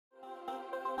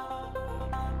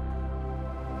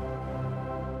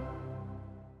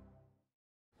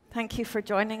Thank you for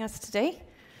joining us today.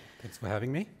 Thanks for having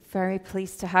me. Very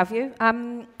pleased to have you.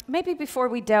 Maybe before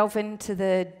we delve into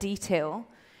the detail,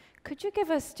 could you give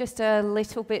us just a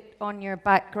little bit on your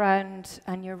background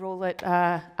and your role at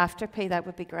Afterpay? That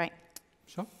would be great.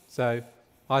 Sure. So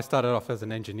I started off as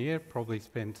an engineer, probably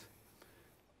spent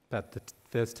about the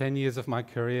first 10 years of my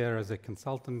career as a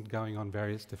consultant, going on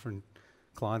various different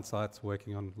client sites,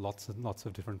 working on lots and lots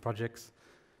of different projects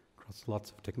across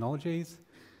lots of technologies.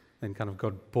 Then kind of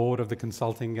got bored of the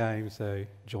consulting game, so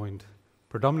joined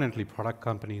predominantly product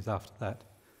companies after that.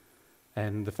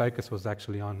 And the focus was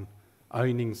actually on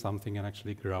owning something and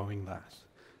actually growing that.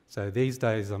 So these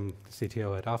days I'm the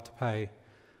CTO at Afterpay.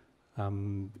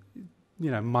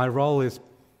 My role is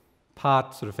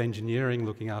part sort of engineering,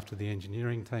 looking after the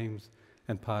engineering teams,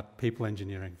 and part people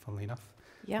engineering, funnily enough.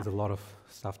 Yeah. There's a lot of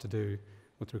stuff to do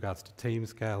with regards to team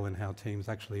scale and how teams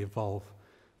actually evolve,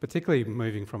 particularly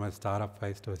moving from a startup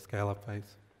phase to a scale-up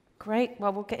phase. Great.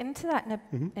 Well, we'll get into that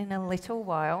in a little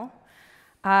while.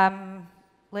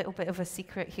 Little bit of a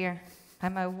secret here.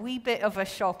 I'm a wee bit of a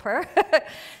shopper,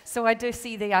 so I do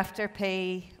see the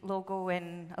Afterpay logo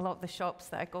in a lot of the shops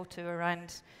that I go to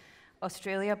around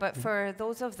Australia. But for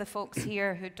those of the folks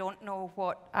here who don't know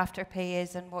what Afterpay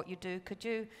is and what you do, could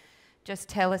you just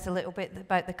tell us a little bit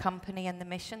about the company and the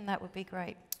mission? That would be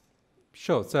great.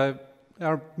 Sure. So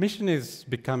our mission is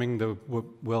becoming the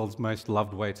world's most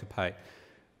loved way to pay.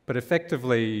 But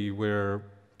effectively, we're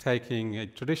taking a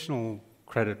traditional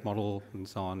credit model and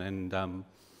so on and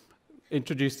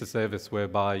introduced a service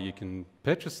whereby you can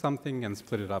purchase something and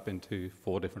split it up into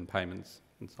 4 different payments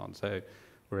and so on. So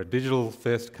we're a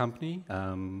digital-first company.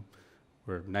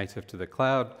 We're native to the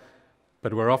cloud,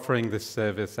 but we're offering this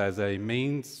service as a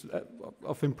means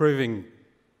of improving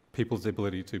people's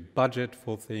ability to budget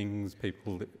for things,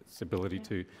 people's ability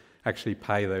to actually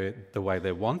pay the way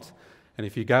they want. And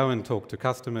if you go and talk to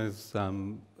customers,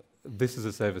 this is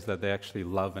a service that they actually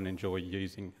love and enjoy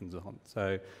using and so on.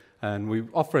 And we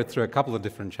offer it through a couple of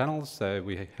different channels. So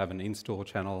we have an in-store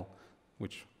channel,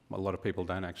 which a lot of people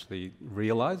don't actually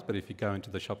realise, but if you go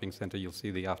into the shopping centre, you'll see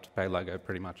the Afterpay logo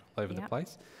pretty much all over the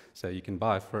place. So you can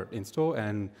buy for in-store,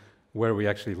 and where we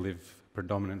actually live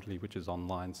predominantly, which is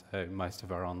online. So most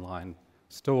of our online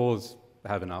stores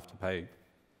have an Afterpay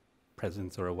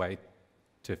presence or a way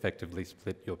to effectively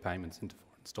split your payments into 4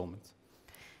 instalments.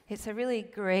 It's a really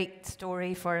great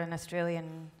story for an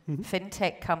Australian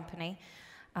fintech company.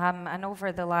 And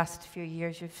over the last few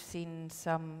years, you've seen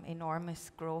some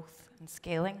enormous growth and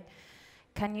scaling.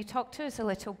 Can you talk to us a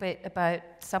little bit about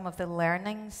some of the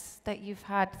learnings that you've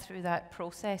had through that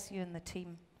process, you and the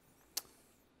team?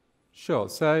 Sure.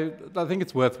 So I think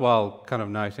it's worthwhile kind of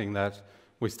noting that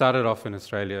we started off in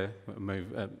Australia,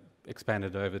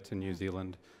 expanded over to New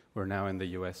Zealand. We're now in the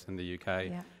US and the UK.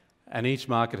 Yeah. And each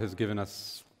market has given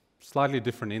us slightly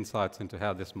different insights into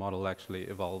how this model actually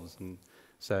evolves. And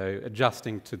so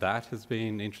adjusting to that has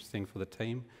been interesting for the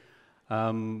team.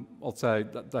 Also,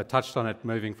 I touched on it,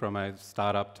 moving from a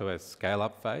startup to a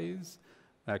scale-up phase.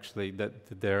 Actually,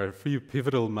 that there are a few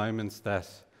pivotal moments that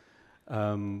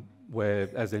where,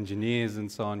 as engineers and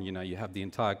so on, you have the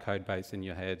entire code base in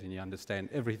your head and you understand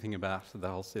everything about the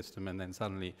whole system, and then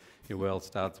suddenly your world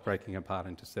starts breaking apart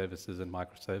into services and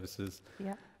microservices.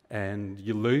 Yeah. And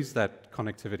you lose that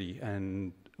connectivity,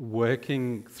 and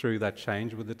working through that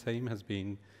change with the team has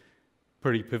been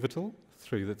pretty pivotal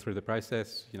through the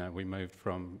process. We moved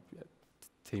from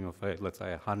a team of, let's say,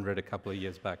 100 a couple of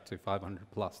years back to 500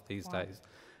 plus these days.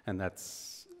 And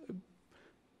that's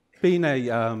been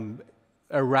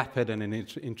a rapid and an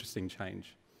interesting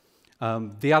change.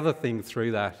 The other thing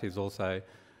through that is also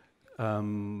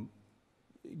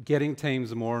getting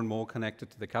teams more and more connected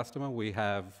to the customer. We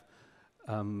have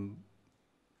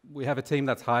a team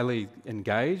that's highly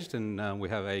engaged, and we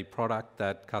have a product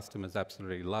that customers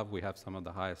absolutely love. We have some of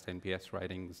the highest NPS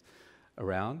ratings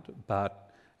around,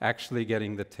 but actually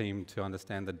getting the team to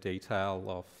understand the detail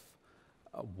of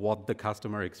what the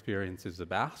customer experience is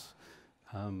about.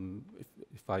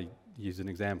 If I use an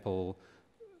example,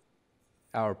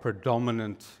 our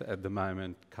predominant at the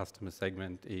moment customer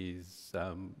segment is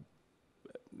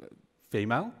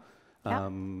female.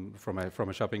 From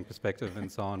a shopping perspective and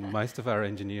so on. Most of our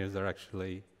engineers are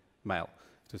actually male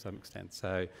to some extent.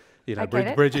 So,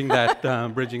 bridging that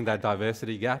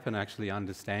diversity gap and actually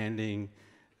understanding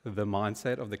the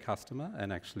mindset of the customer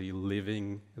and actually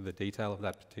living the detail of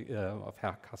that of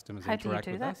how customers interact with us. How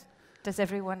do you do that? Does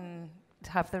everyone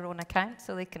have their own account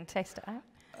so they can test it out?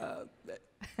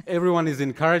 Everyone is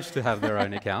encouraged to have their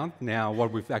own account. Now,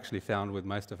 what we've actually found with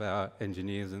most of our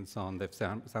engineers and so on, they've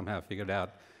somehow figured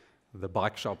out the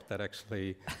bike shop that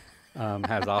actually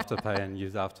has Afterpay and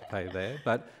use Afterpay there.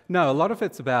 But no, a lot of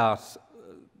it's about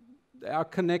our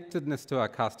connectedness to our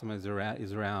customers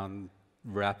is around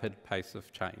rapid pace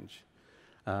of change.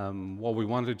 What we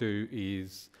want to do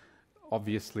is,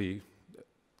 obviously,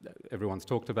 everyone's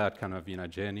talked about kind of,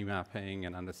 journey mapping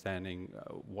and understanding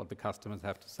what the customers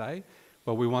have to say,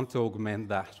 but we want to augment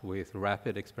that with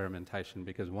rapid experimentation,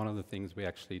 because one of the things we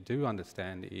actually do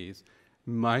understand is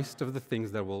most of the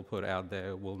things that we'll put out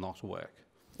there will not work.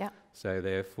 Yeah. So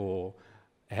therefore,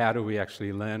 how do we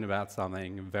actually learn about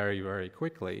something very, very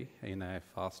quickly in a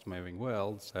fast-moving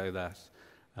world so that,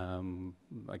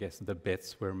 I guess, the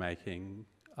bets we're making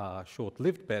are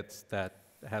short-lived bets that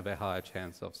have a higher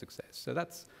chance of success. So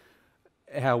that's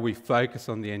how we focus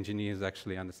on the engineers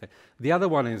actually understand. The other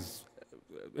one is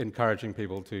encouraging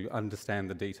people to understand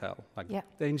the detail.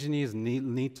 The engineers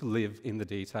need to live in the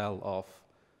detail of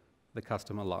the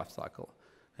customer lifecycle.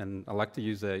 And I like to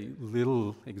use a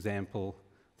little example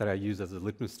that I use as a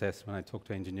litmus test when I talk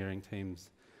to engineering teams.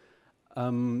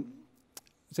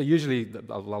 So usually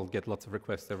I'll get lots of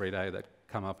requests every day that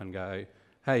come up and go,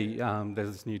 hey,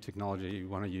 there's this new technology, you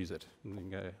want to use it? And then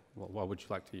go, well, why would you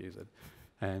like to use it?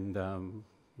 And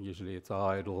usually it's,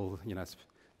 it'll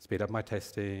speed up my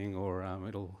testing, or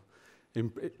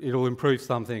it'll improve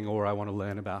something, or I want to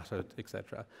learn about it,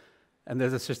 etc. And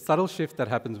there's a subtle shift that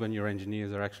happens when your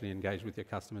engineers are actually engaged with your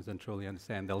customers and truly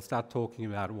understand. They'll start talking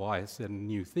about why a certain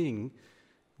new thing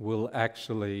will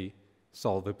actually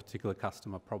solve a particular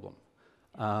customer problem.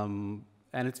 And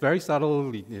it's very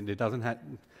subtle, it doesn't have,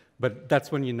 but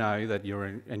that's when you know that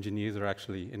your engineers are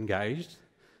actually engaged.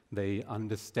 They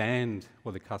understand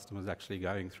what the customer's actually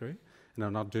going through, and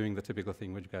are not doing the typical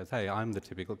thing which goes, hey, I'm the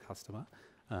typical customer,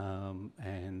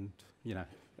 and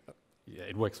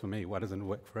it works for me, why doesn't it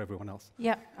work for everyone else?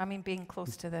 Yeah, I mean, being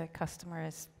close to the customer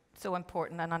is so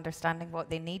important, and understanding what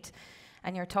they need.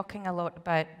 And you're talking a lot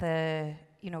about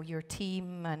your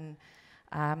team and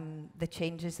the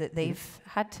changes that they've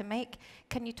had to make.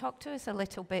 Can you talk to us a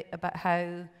little bit about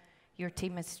how your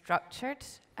team is structured,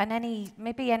 and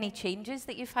maybe any changes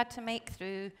that you've had to make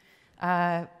through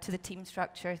to the team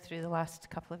structure through the last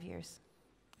couple of years?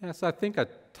 Yeah, so I think I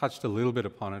touched a little bit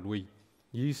upon it. We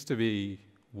used to be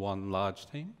one large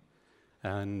team,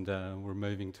 and we're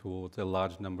moving towards a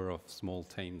large number of small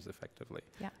teams effectively.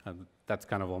 Yeah. That's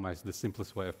kind of almost the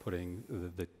simplest way of putting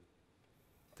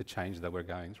the change that we're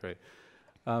going through.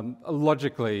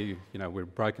 Logically,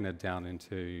 we've broken it down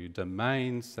into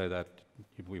domains so that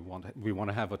we want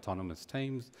to have autonomous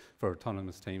teams. For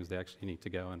autonomous teams, they actually need to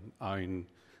go and own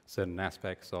certain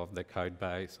aspects of their code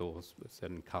base or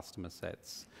certain customer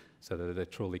sets so that they're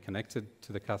truly connected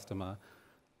to the customer.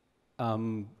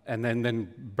 And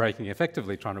then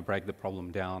effectively trying to break the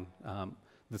problem down.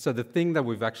 So the thing that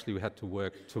we've actually had to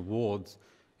work towards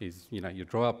is, you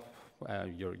draw up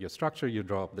your structure, you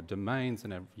draw up the domains,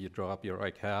 and you draw up your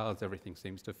OKRs, everything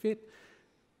seems to fit.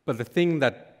 But the thing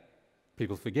that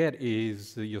people forget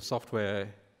is that your software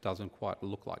doesn't quite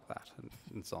look like that,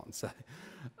 and so on. So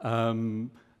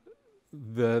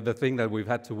the thing that we've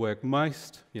had to work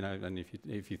most, and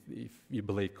if you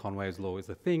believe Conway's law is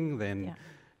a thing, then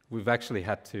we've actually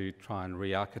had to try and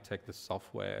re-architect the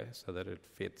software so that it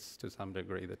fits to some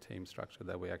degree the team structure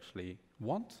that we actually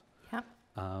want. Yeah.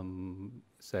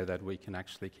 So that we can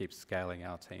actually keep scaling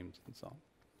our teams and so on.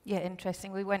 Yeah,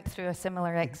 interesting. We went through a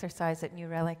similar exercise at New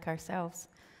Relic ourselves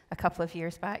a couple of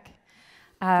years back.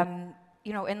 In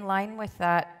line with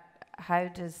that, how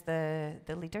does the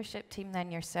leadership team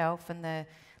then, yourself and the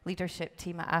leadership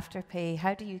team at Afterpay,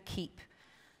 how do you keep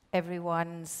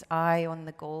everyone's eye on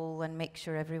the goal and make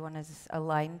sure everyone is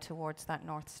aligned towards that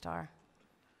North Star?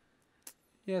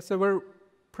 Yeah, so we're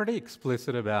pretty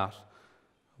explicit about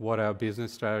what our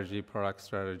business strategy, product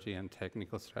strategy, and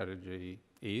technical strategy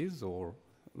is, or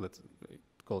let's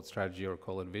call it strategy or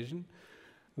call it vision.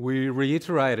 We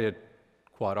reiterate it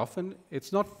quite often.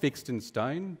 It's not fixed in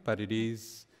stone, but it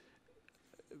is.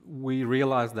 We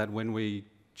realize that when we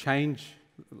change,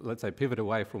 let's say pivot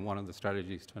away from one of the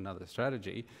strategies to another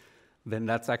strategy, then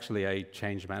that's actually a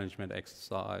change management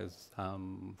exercise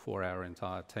for our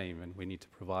entire team, and we need to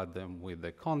provide them with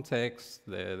the context,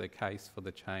 the case for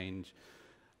the change,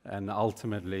 and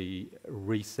ultimately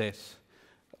reset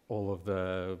all of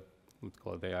the, let's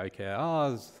call it the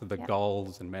OKRs, the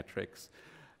goals and metrics,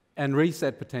 and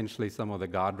reset potentially some of the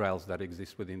guardrails that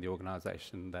exist within the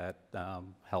organisation that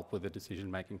help with the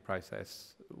decision-making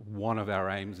process. One of our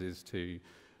aims is to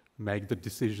make the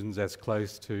decisions as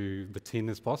close to the tin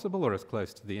as possible, or as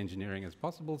close to the engineering as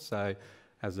possible. So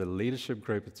as a leadership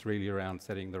group, it's really around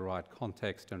setting the right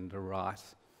context and the right,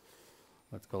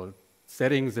 let's call it,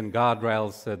 settings and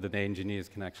guardrails so that the engineers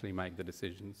can actually make the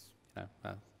decisions.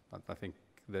 I think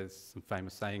there's some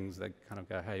famous sayings that kind of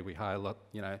go, hey, we hire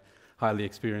highly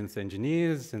experienced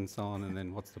engineers and so on, and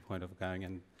then what's the point of going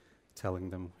and telling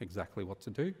them exactly what to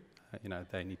do?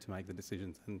 They need to make the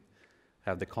decisions and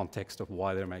have the context of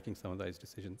why they're making some of those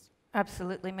decisions.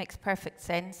 Absolutely, makes perfect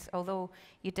sense. Although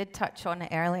you did touch on it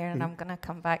earlier, and I'm going to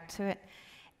come back to it.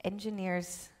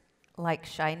 Engineers like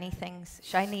shiny things,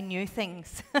 shiny new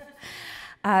things.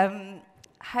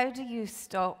 How do you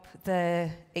stop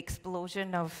the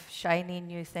explosion of shiny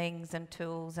new things and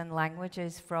tools and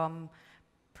languages from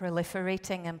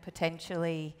proliferating and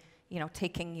potentially,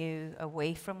 taking you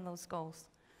away from those goals?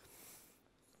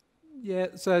 Yeah,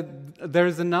 so there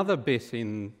is another bit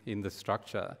in the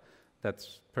structure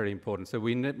that's pretty important. So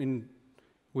we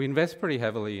invest pretty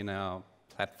heavily in our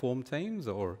platform teams,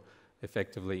 or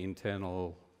effectively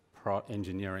internal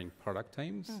engineering product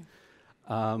teams.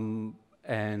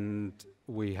 And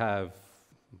we have,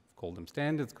 called them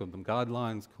standards, called them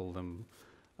guidelines, called them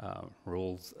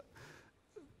rules,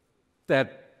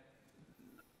 that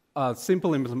are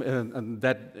simple and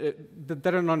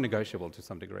that are non-negotiable to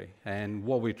some degree. And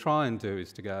what we try and do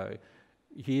is to go,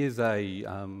 here's a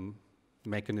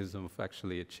mechanism of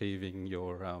actually achieving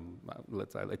your,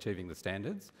 let's say, achieving the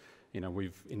standards.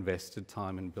 We've invested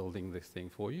time in building this thing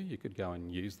for you. You could go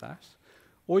and use that.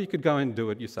 Or you could go and do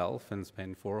it yourself and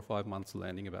spend 4 or 5 months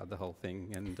learning about the whole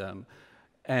thing.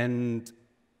 And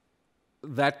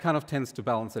that kind of tends to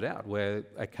balance it out, where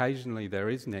occasionally there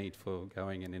is need for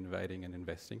going and innovating and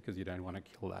investing because you don't want to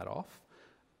kill that off.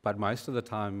 But most of the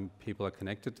time, people are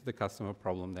connected to the customer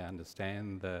problem. They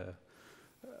understand the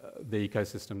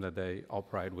ecosystem that they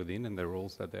operate within and the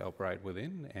rules that they operate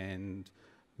within, and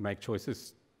make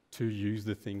choices to use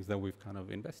the things that we've kind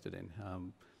of invested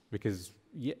in. Because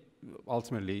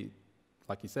ultimately,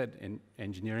 like you said,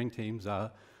 engineering teams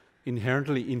are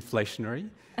inherently inflationary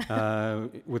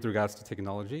with regards to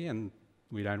technology, and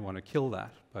we don't want to kill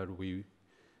that. But we,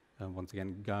 once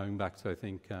again, going back to I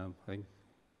think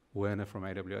Werner from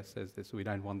AWS says this: we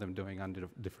don't want them doing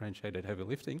undifferentiated heavy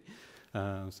lifting,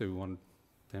 so we want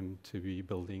them to be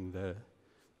building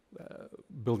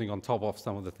on top of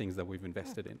some of the things that we've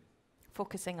invested in.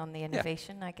 Focusing on the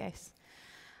innovation, I guess.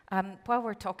 While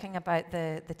we're talking about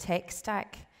the tech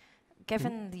stack,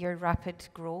 given your rapid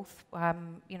growth,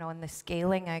 and the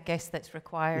scaling, I guess, that's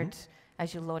required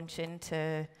as you launch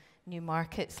into new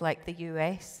markets like the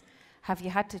US, have you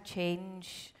had to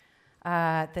change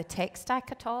the tech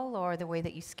stack at all, or the way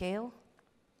that you scale?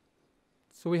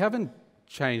 So we haven't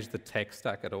changed the tech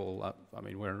stack at all. I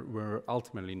mean, we're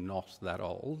ultimately not that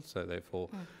old, so therefore,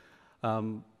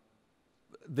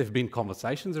 there have been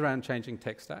conversations around changing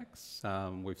tech stacks.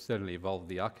 We've certainly evolved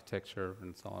the architecture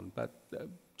and so on, but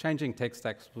changing tech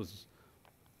stacks was,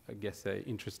 I guess, an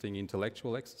interesting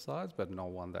intellectual exercise, but not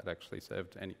one that actually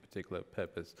served any particular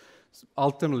purpose. So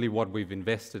ultimately, what we've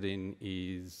invested in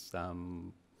is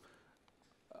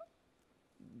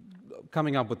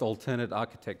coming up with alternate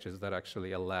architectures that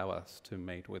actually allow us to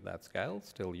meet with that scale,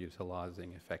 still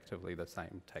utilising effectively the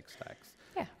same tech stacks.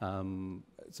 Yeah.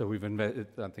 So we've invested,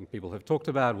 I think people have talked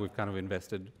about, we've kind of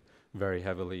invested very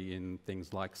heavily in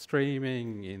things like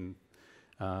streaming, in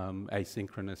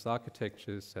asynchronous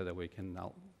architectures, so that we can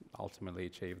ultimately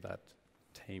achieve that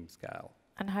team scale.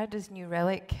 And how does New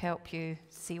Relic help you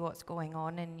see what's going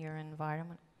on in your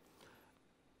environment?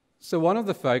 So one of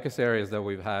the focus areas that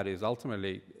we've had is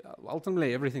ultimately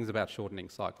everything's about shortening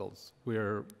cycles.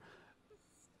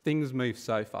 Things move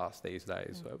so fast these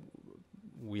days.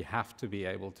 We have to be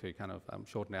able to kind of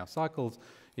shorten our cycles.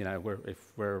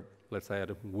 If we're, let's say,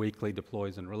 at weekly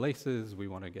deploys and releases, we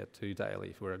want to get to daily.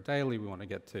 If we're at daily, we want to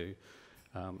get to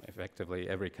effectively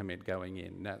every commit going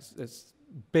in. Now, it's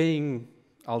being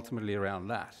ultimately around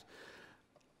that.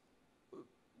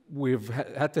 We've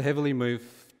had to heavily move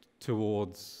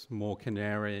towards more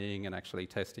canarying and actually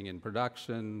testing in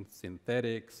production,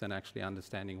 synthetics, and actually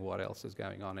understanding what else is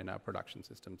going on in our production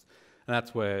systems. And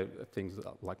that's where things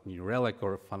like New Relic,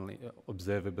 or funnily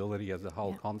observability as a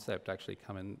whole concept, actually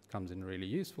comes in really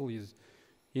useful. Is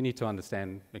you need to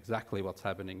understand exactly what's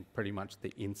happening pretty much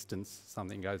the instant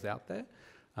something goes out there,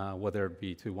 whether it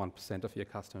be to 1% of your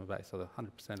customer base or the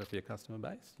 100% of your customer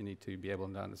base. You need to be able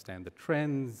to understand the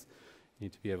trends. You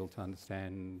need to be able to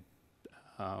understand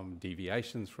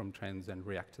deviations from trends and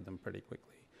react to them pretty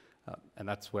quickly. And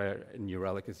that's where New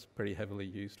Relic is pretty heavily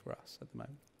used for us at the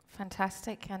moment.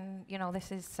 Fantastic. And,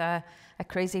 this is a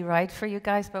crazy ride for you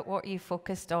guys, but what are you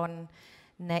focused on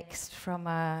next from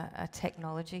a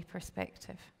technology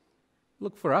perspective?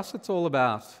 Look, for us, it's all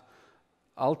about,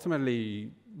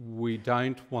 ultimately, we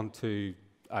don't want to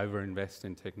overinvest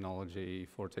in technology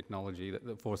for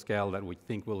scale that we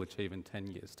think we'll achieve in 10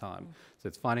 years' time. So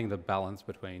it's finding the balance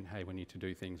between, hey, we need to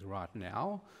do things right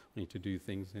now, we need to do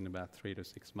things in about 3 to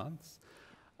 6 months,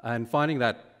 and finding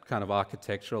that kind of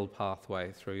architectural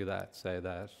pathway through that so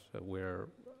that we're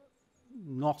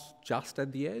not just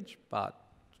at the edge, but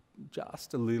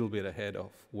just a little bit ahead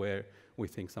of where we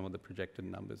think some of the projected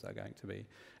numbers are going to be.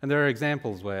 And there are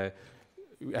examples where,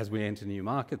 as we enter new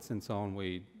markets and so on,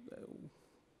 we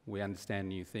understand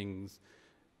new things.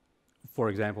 For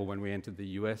example, when we entered the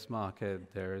US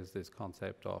market, there is this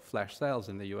concept of flash sales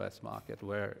in the US market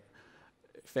where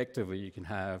effectively you can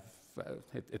have,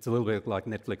 it's a little bit like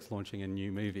Netflix launching a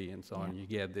new movie and so on. You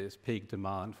get this peak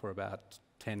demand for about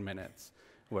 10 minutes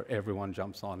where everyone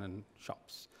jumps on and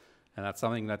shops. And that's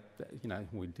something that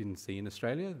we didn't see in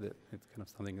Australia, that it's kind of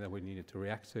something that we needed to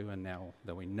react to, and now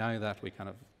that we know that, we kind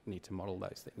of need to model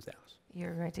those things out.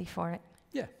 You're ready for it.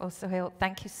 Yeah. Well, Sohail,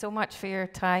 thank you so much for your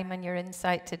time and your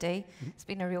insight today. It's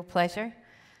been a real pleasure.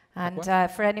 And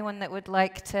for anyone that would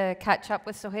like to catch up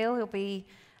with Sohail, he'll be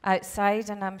outside,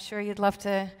 and I'm sure you'd love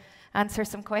to answer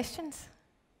some questions.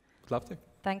 Love to.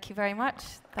 Thank you very much.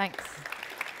 Thanks.